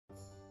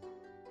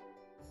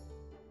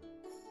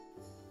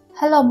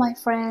Hello my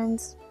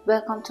friends,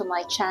 welcome to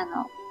my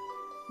channel.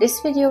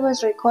 This video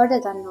was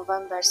recorded on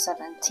November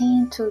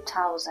 17,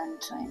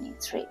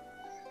 2023.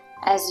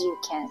 As you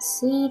can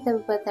see,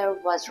 the weather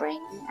was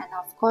rainy and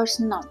of course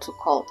not too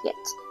cold yet.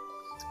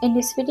 In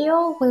this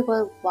video, we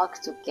will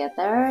walk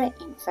together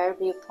in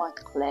Fairview Point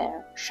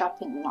Clair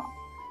shopping mall.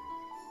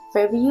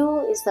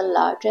 Fairview is the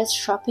largest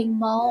shopping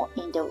mall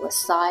in the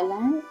West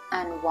Island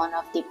and one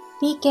of the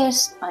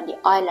biggest on the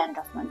island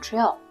of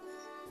Montreal.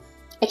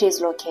 It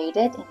is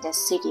located in the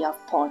city of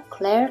Point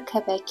Clair,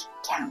 Quebec,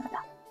 Canada,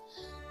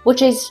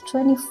 which is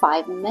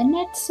 25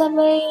 minutes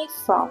away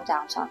from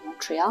downtown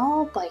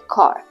Montreal by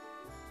car.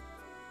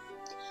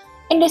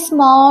 In this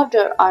mall,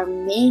 there are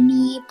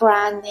many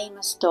brand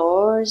name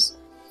stores,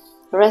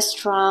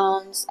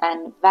 restaurants,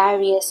 and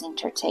various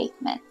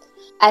entertainment.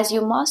 As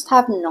you must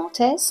have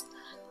noticed,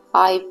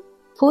 I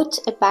put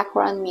a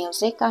background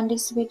music on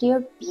this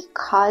video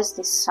because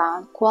the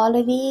sound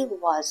quality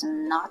was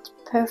not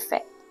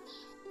perfect.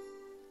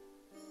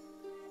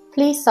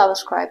 Please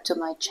subscribe to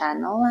my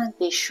channel and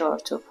be sure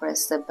to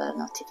press the bell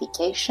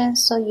notification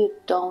so you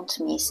don't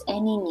miss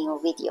any new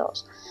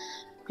videos.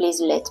 Please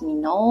let me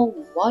know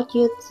what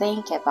you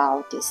think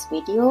about this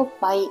video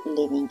by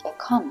leaving a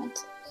comment.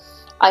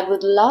 I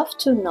would love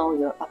to know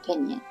your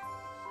opinion.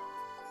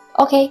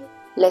 Okay,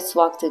 let's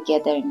walk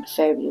together in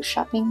Fairview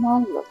Shopping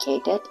Mall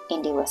located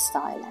in the West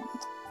Island.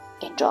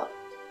 Enjoy!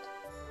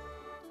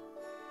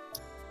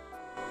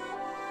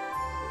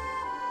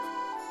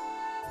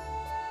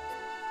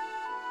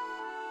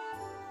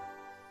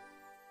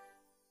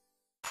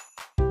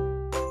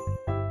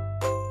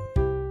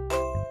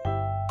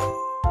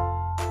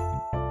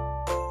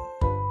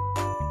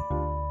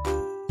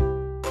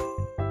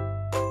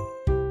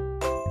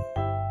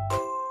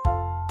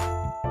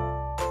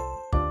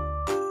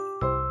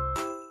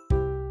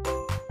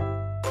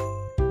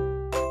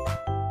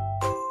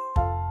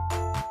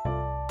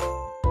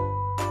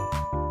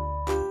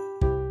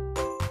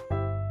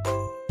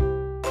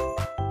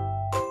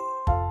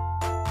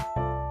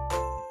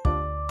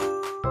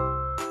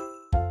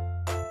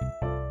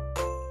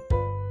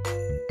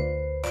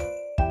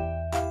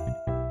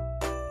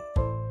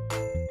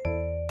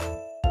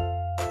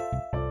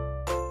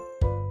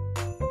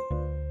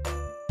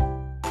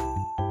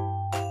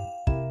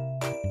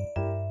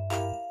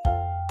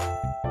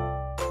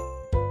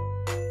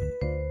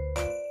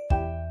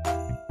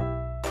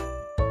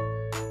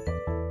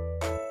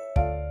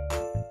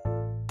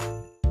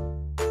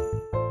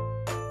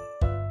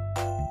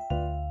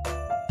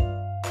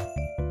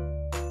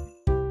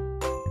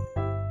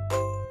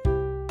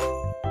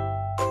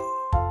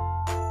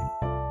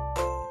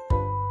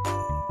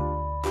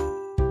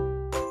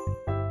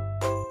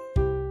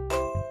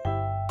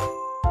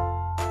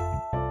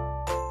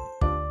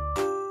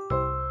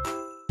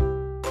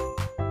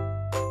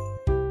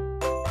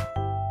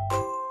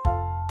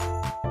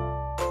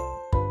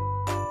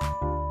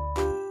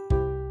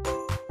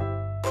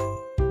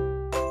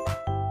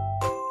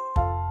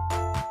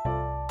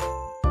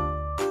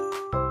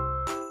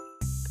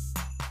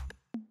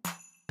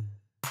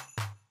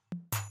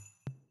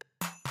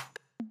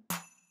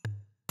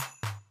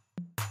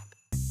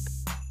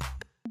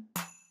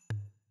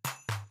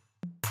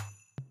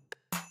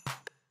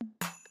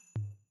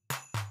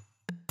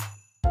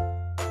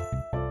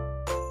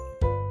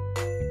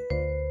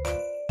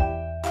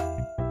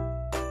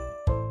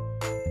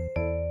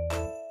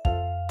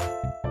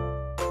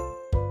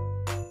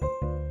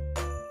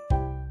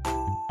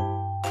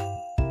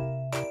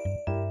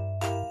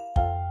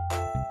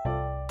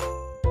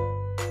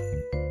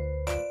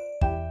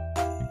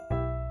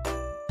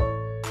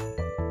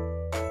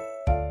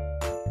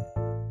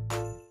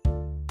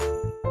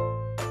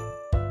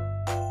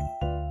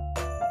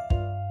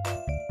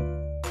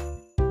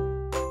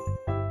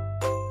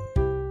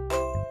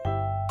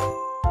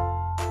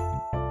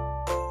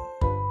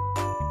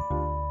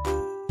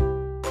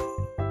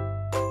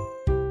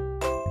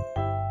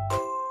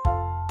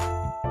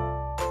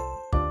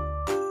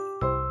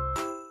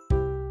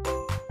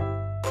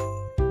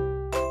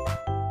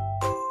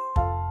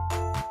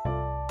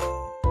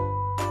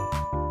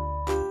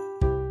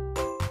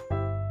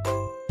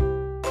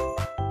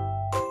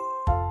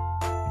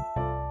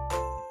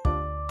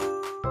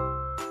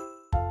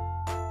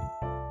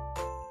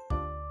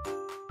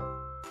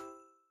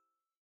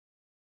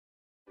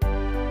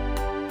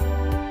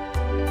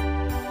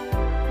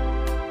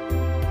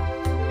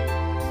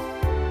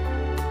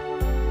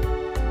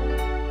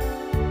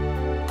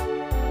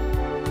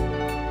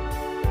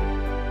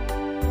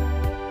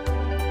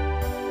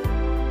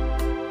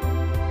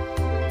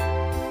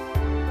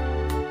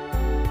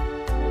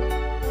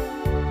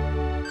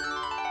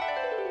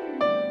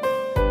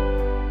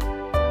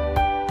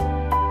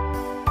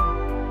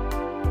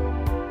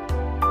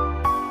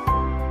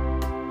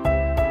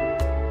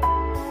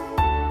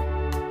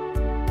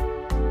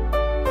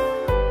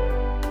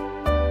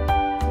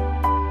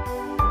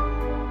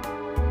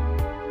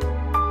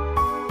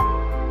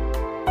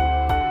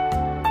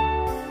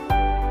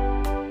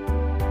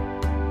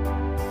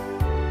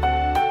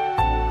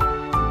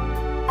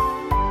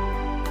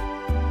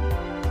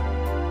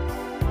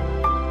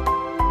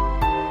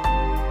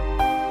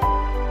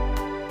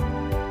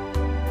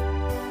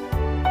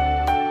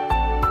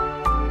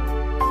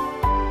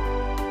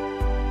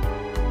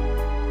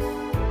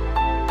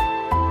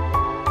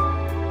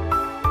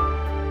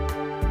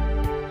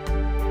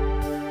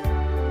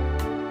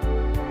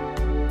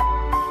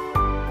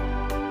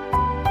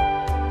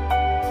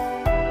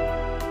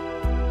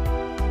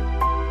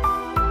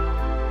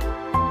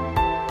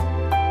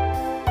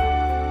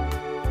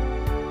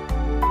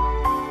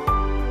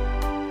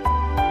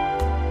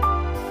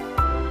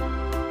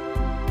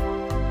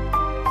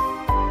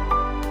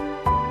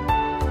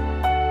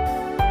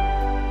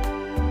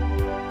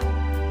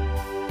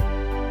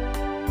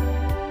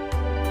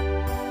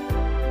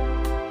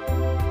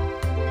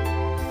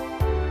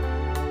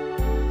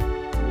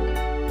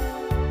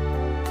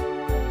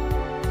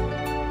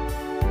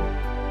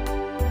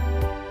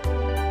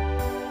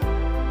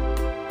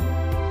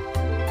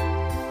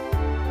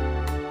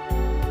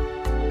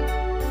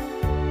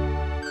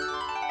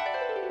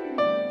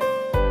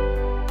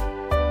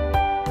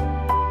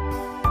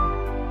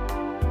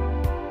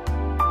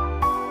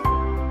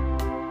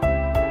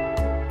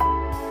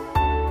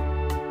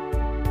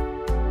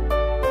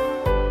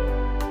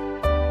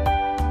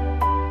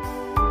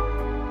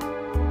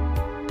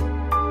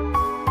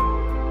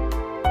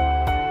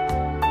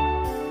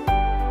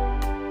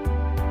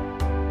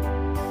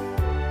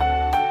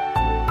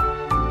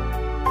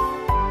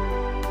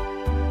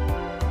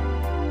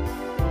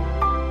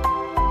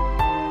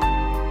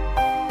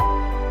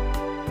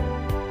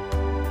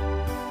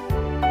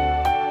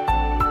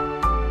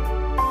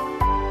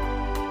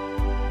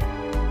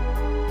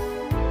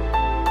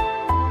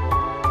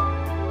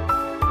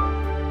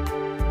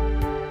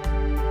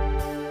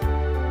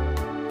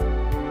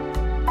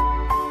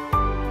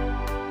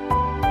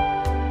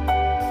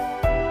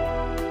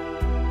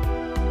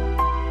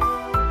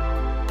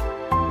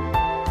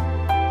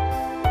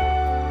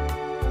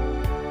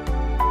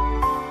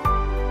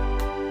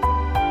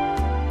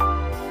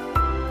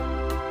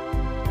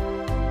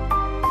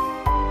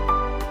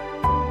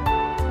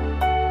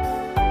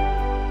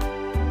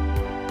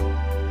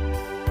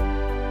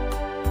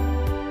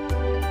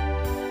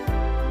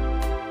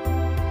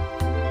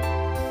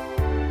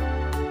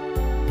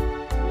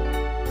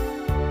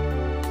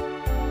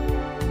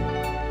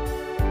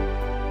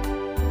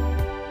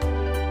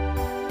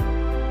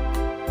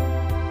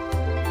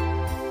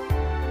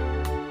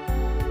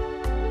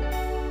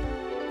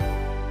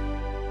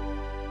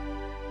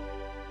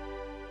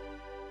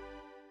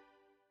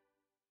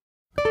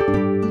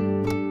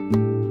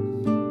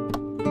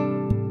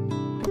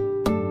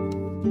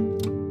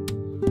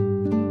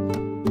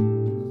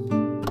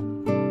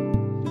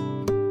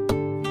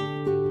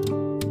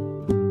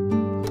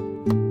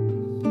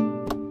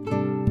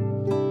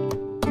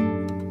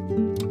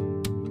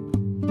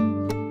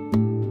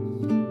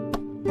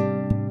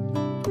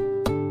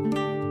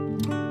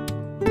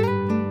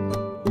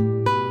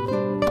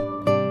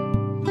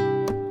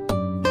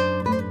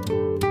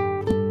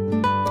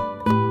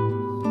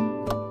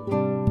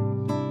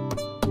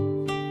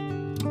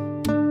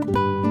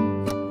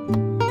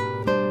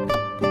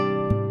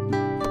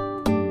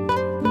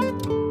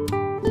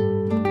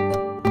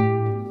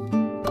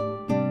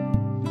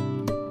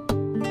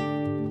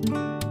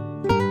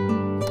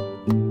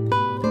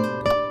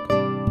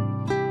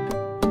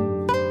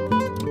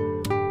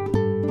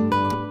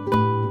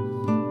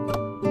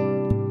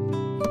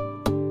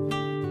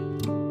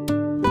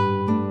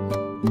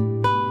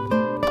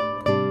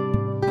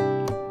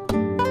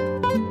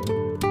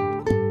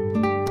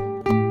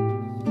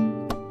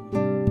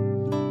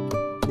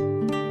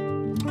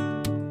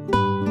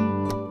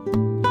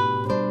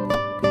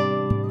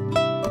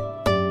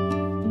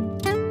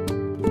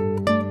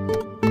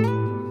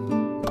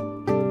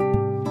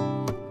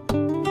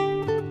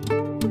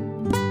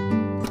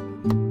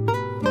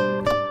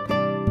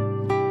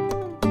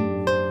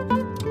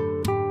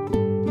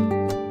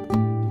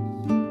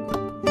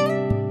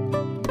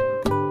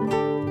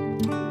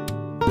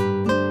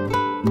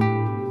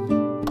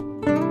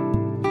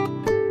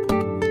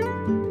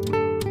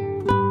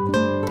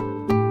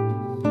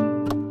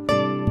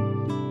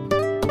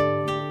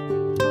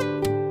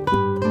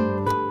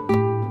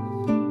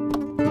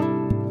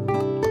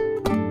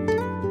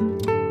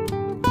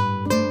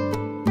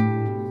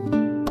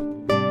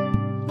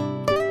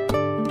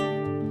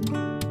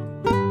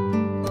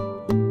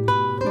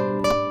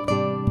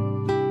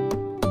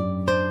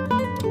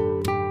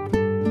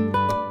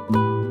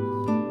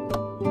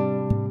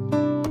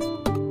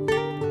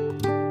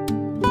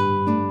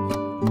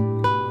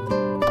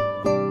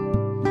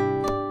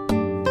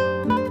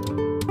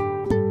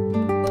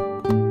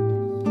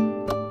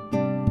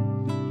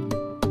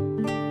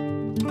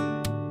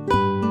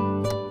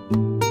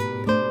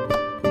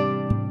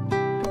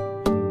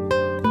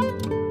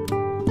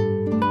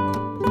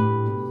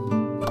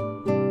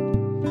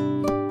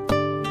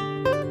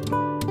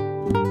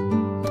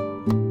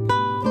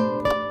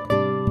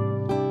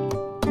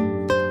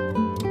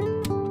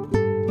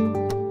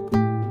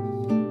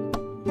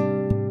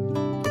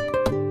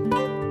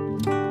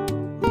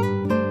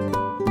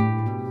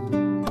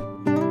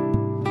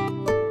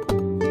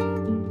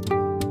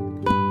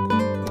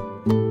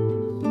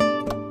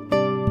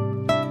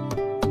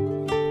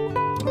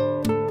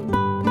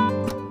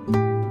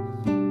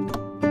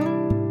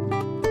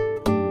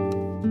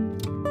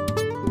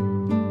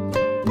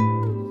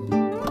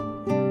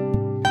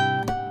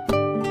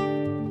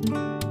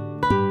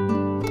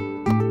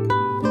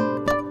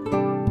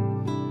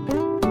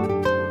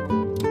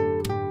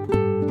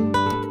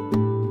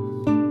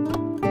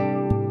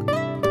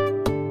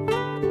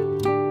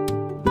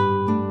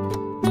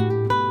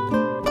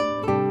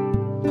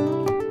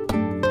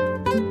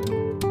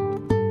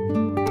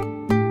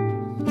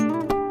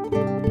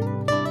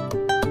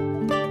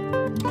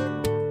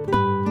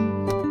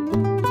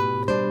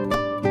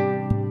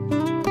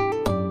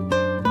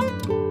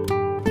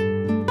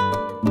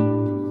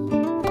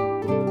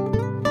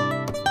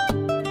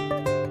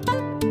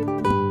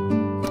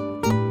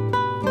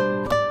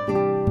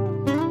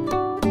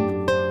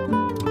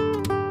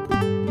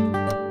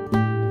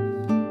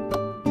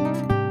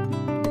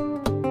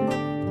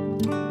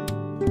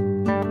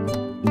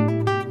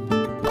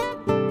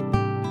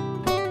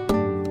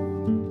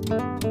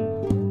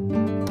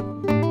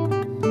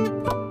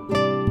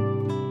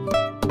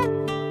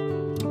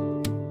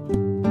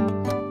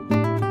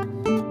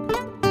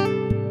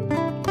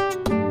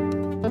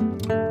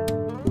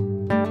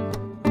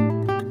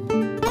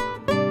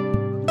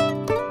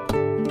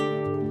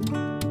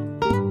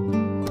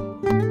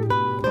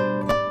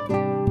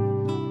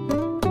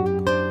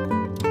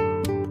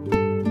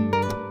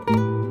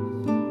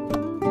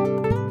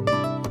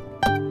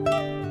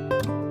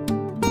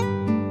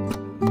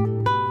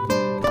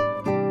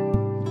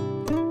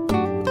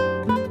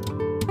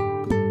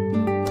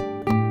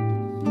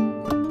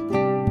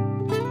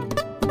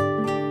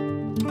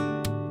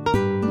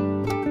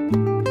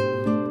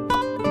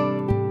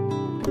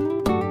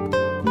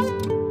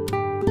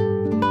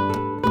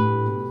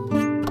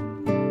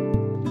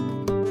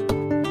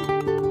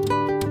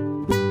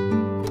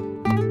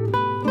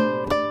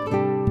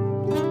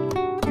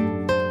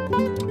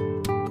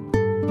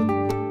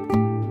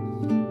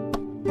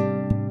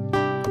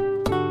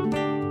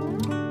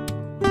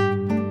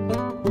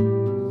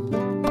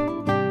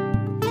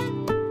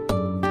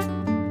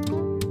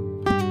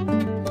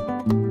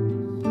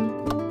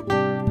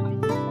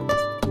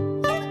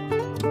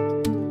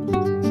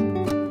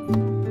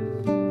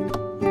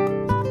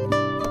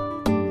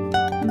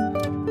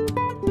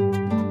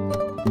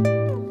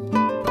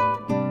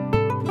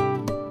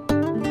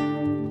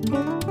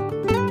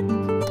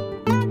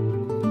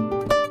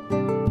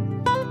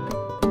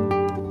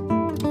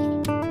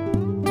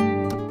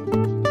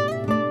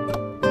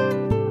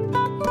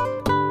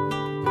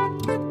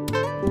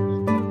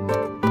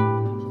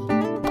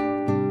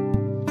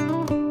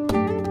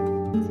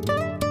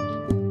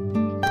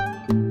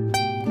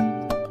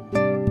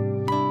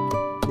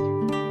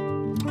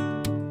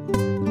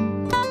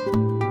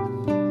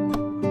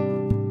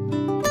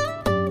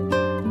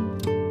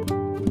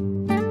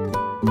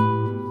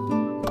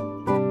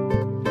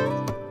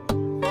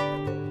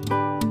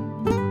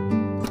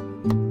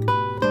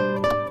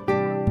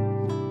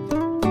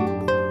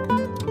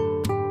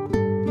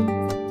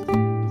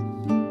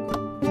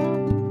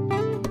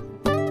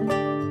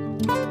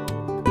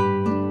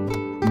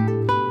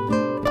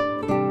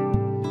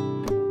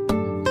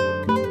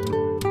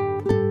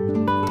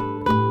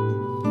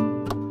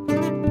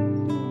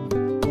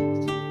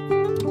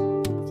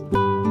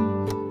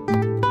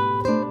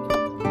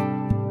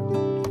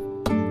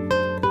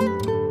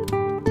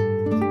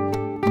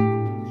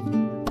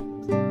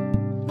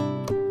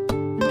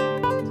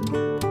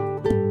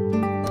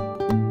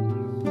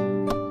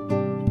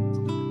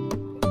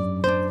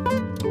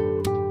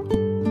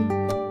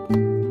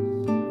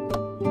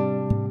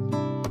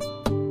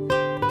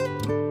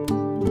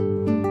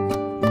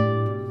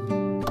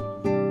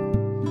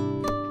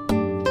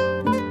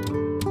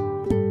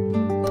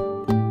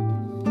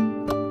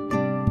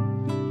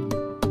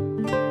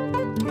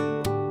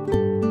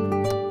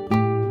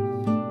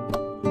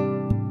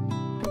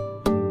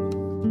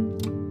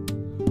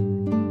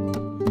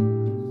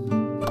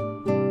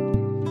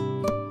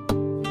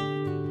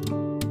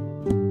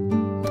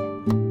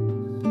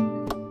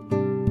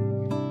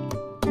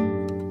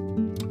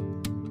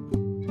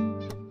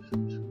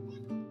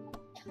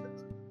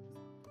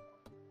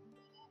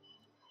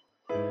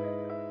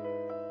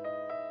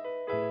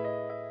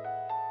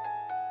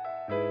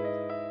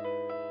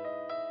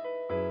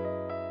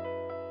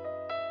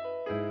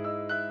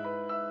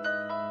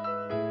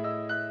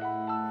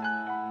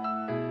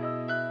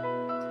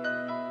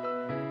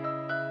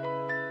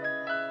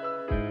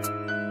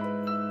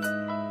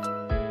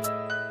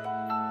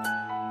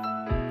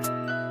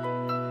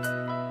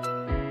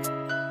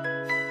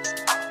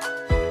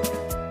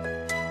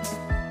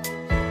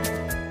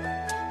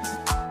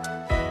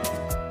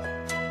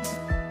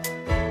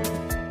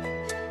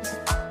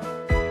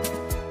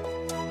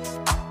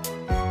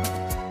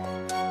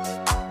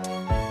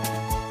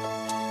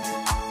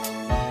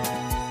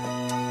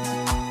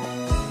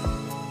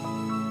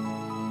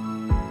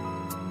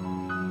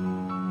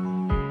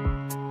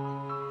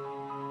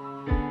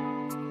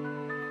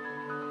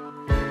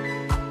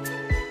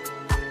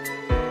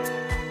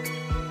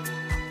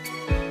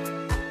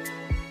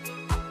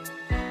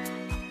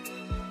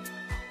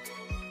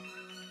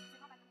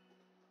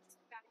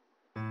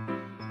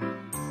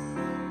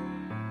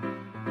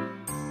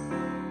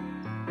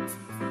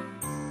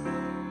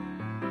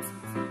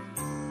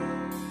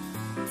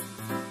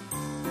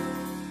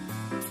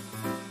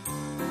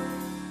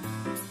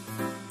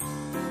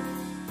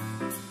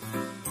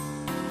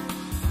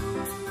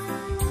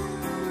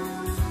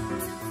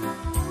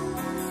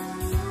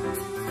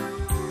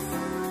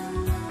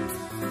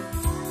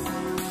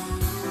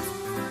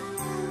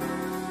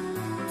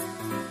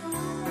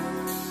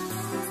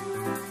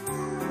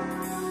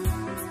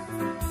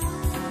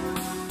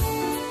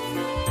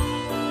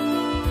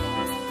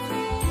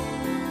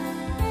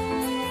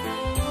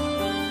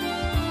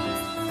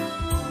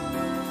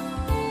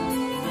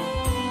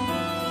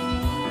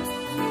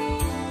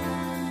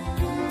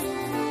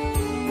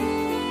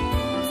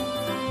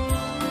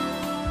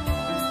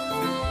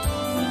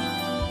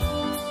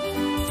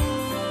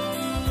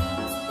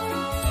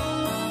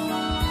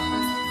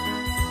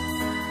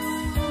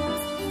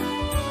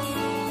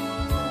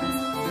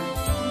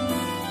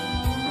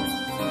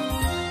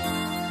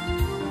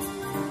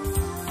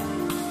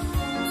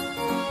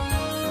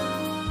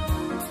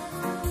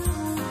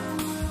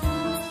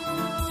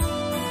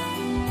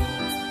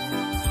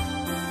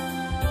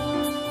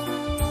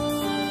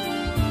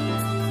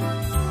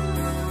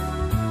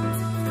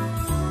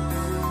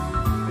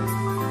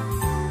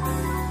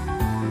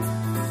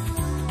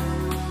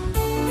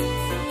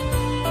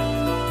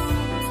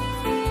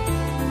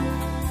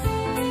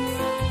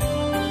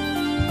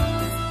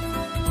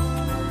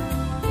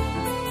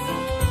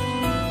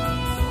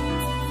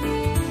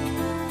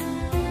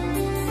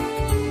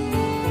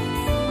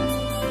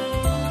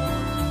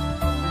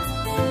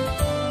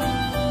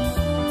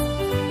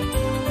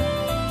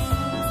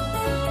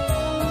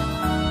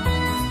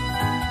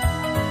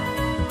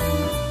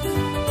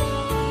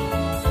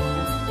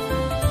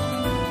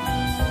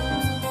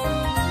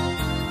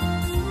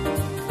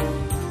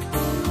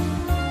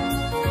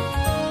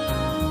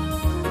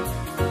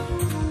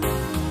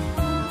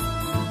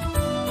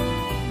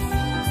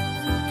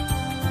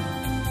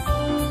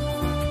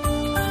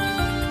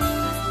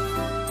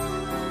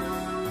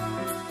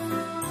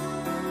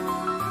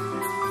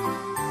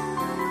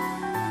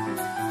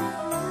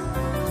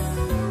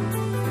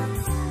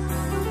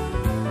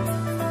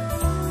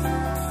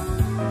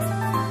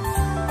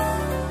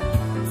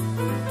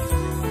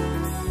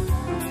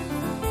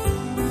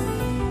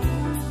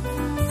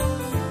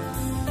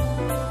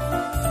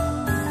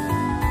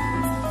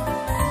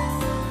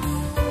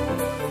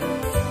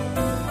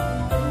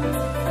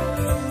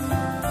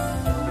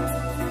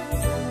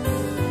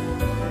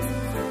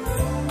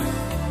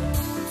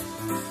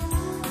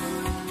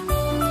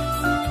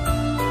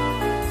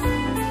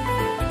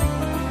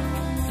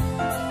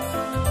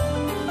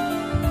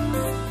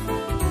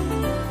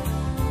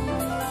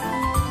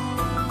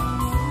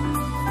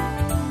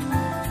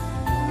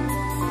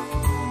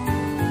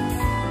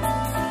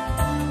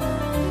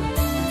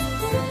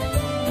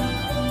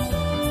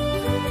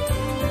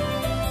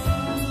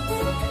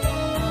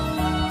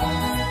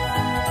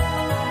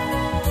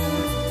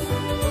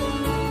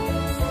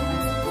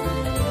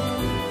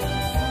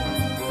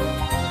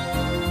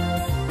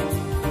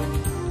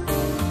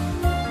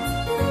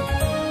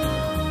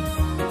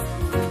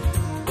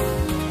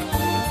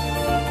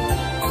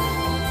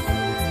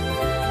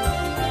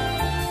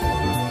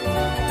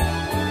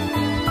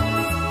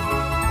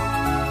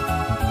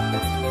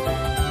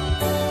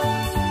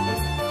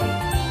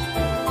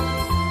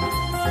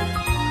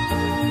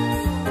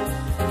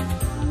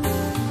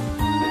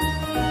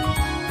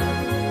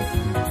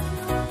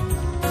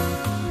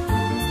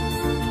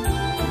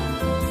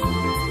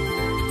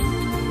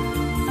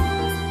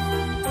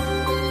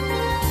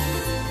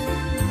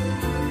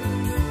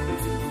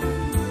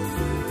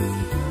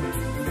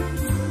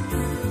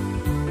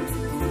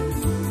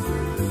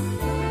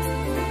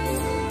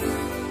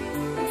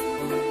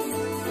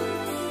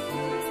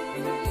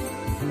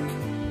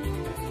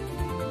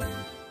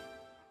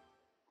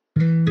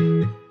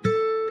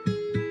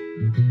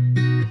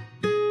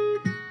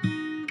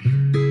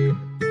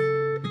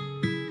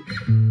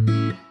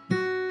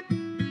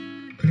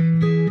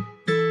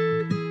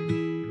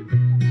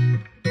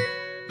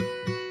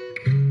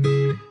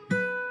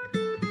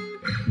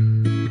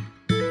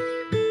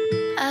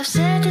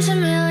 said this a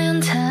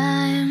million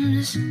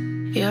times.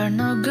 You're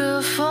no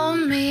good for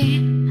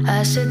me.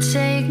 I should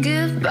say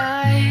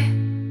goodbye,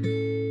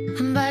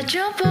 but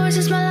your voice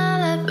is my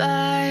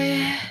lullaby,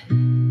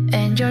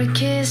 and your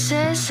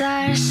kisses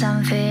are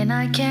something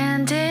I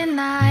can't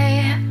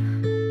deny.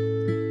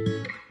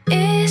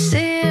 Is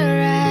it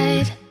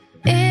right?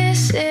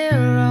 Is it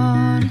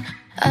wrong?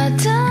 I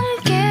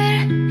don't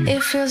care.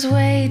 It feels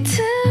way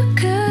too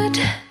good.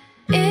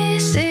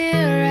 Is it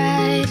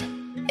right?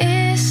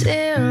 Is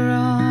it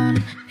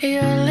wrong?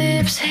 Your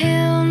lips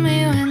heal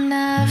me when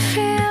I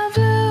feel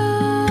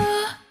blue.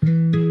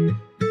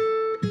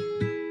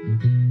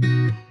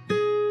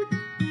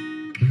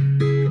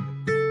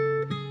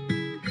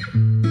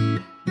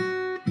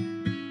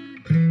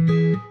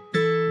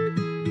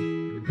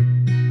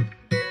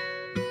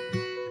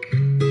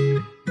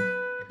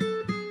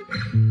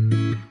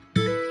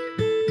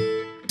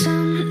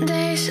 Some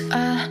days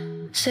I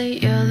say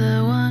you're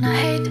the one I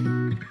hate,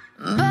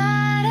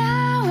 but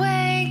I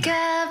wake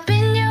up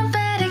in your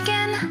bed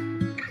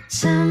again.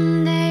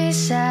 Some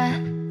days I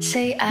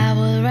say I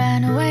will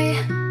run away,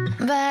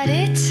 but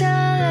it's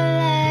all a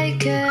lie,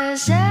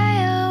 'cause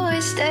I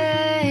always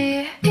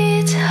stay.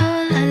 It's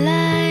all a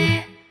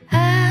lie,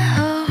 I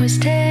always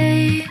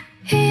stay.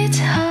 It's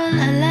all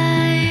a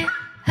lie,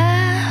 I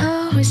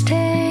always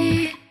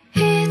stay.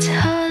 It's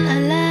all a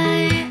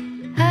lie,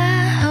 I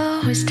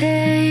always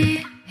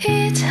stay.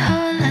 It's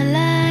all a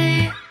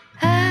lie,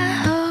 I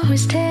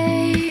always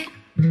stay.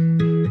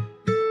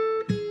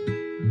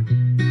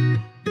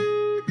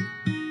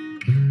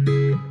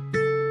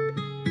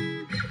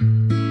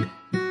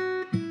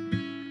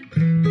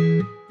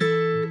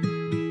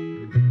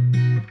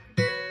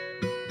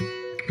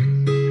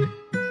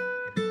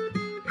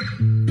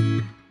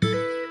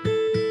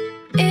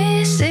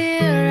 Is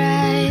it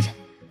right?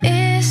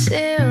 Is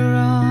it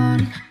wrong?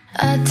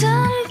 I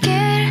don't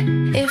care.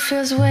 It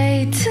feels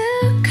way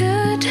too good.